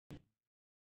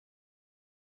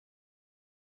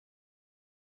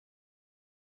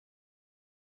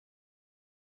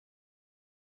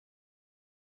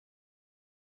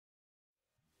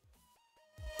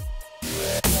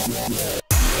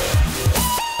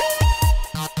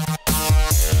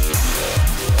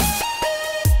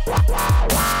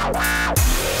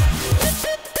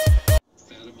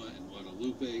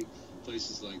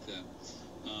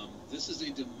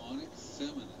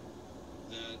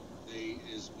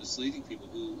misleading people,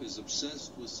 who is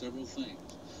obsessed with several things,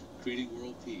 creating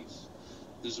world peace.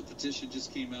 There's a petition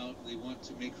just came out. They want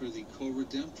to make her the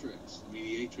co-redemptrix,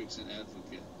 mediatrix, and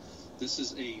advocate. This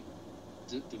is a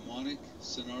demonic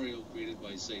scenario created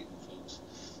by Satan, folks.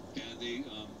 And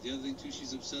the other thing too,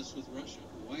 she's obsessed with Russia.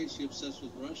 Why is she obsessed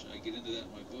with Russia? I get into that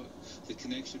in my book. The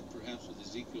connection perhaps with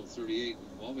Ezekiel 38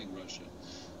 involving Russia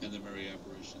and the Mary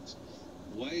apparitions.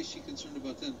 Why is she concerned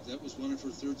about them? That was one of her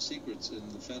third secrets in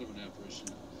the Fatima apparition.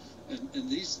 And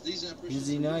these apparitions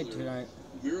Busy night tonight.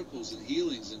 Miracles and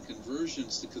healings and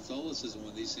conversions to Catholicism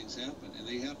when these things happen. And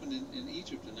they happened in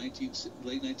Egypt in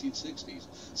late 1960s,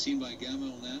 seen by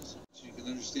Gamal Nasser. So you can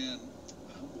understand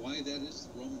why that is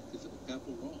the Roman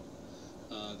Papal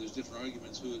Rome. There's different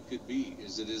arguments who it could be.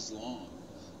 Is it Islam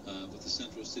with the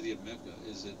central city of Mecca?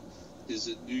 Is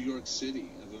it New York City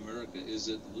of America? Is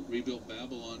it rebuilt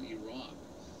Babylon, Iraq?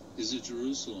 Is it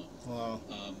Jerusalem? Wow.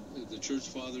 The church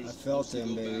fathers I felt them,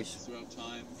 go back babies. throughout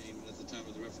time, even at the time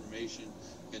of the Reformation,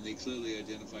 and they clearly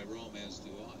identify Rome, as do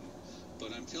I.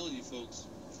 But I'm telling you, folks,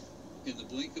 in the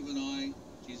blink of an eye,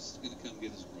 Jesus is going to come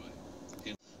get his bride.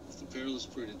 And it's a perilous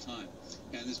period of time.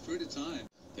 And this period of time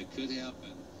that could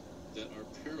happen that are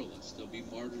perilous, there'll be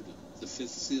martyrdom. The fifth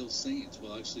seal saints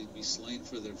will actually be slain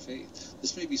for their faith.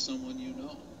 This may be someone you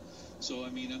know. So,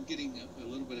 I mean, I'm getting a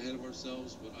little bit ahead of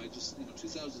ourselves, but I just,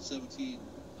 2017,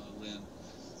 Lynn,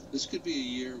 this could be a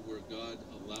year where God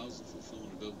allows the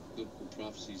fulfillment of biblical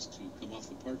prophecies to come off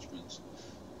the parchments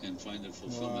and find their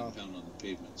fulfillment found on the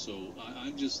pavement. So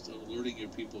I'm just alerting your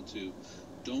people to,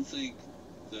 don't think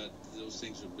that those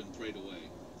things have been prayed away.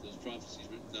 Those prophecies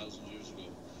written thousands of years ago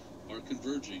are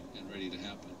converging and ready to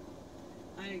happen.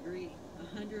 I agree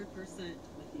 100%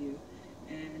 with you.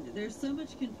 And there's so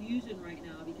much confusion right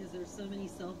now because there's so many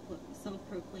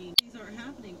self-proclaimed things aren't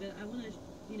happening. But I want to,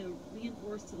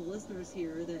 reinforce to the listeners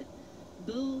here that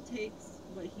Bill takes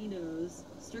what he knows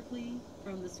strictly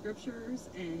from the scriptures,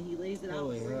 and he lays it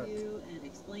out for you and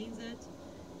explains it,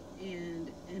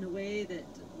 and in a way that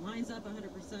lines up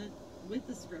 100% with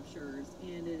the scriptures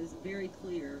and is very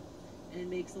clear and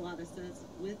makes a lot of sense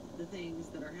with the things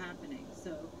that are happening.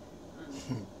 So.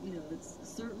 It's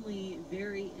certainly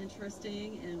very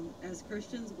interesting, and as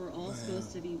Christians, we're all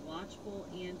supposed to be watchful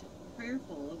and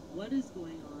prayerful of what is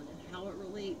going on and how it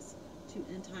relates to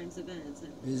end times events.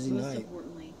 And most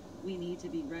importantly, we need to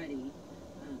be ready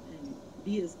and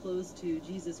be as close to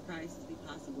Jesus Christ as we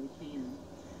possibly can.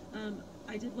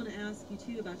 I did want to ask you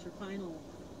too about your final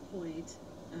point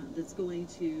that's going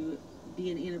to be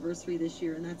an anniversary this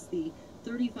year, and that's the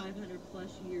 3,500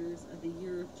 plus years of the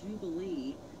year of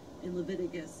Jubilee in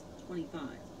Leviticus 25.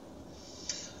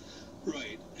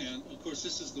 Right, and of course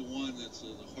this is the one that's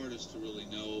the hardest to really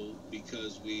know,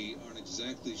 because we aren't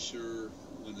exactly sure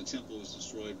when the temple was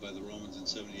destroyed by the Romans in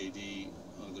 70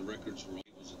 AD. The records were,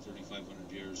 was it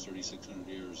 3,500 years, 3,600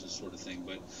 years, this sort of thing.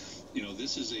 But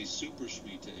this is a super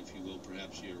Shemitah, if you will,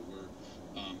 perhaps year, where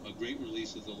a great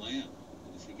release of the land,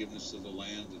 the forgiveness of the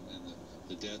land and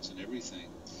the debts and everything.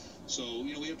 So,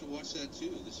 we have to watch that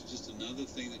too. This is just another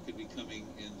thing that could be coming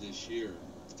in this year.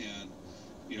 And,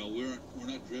 we're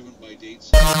not driven by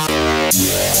dates.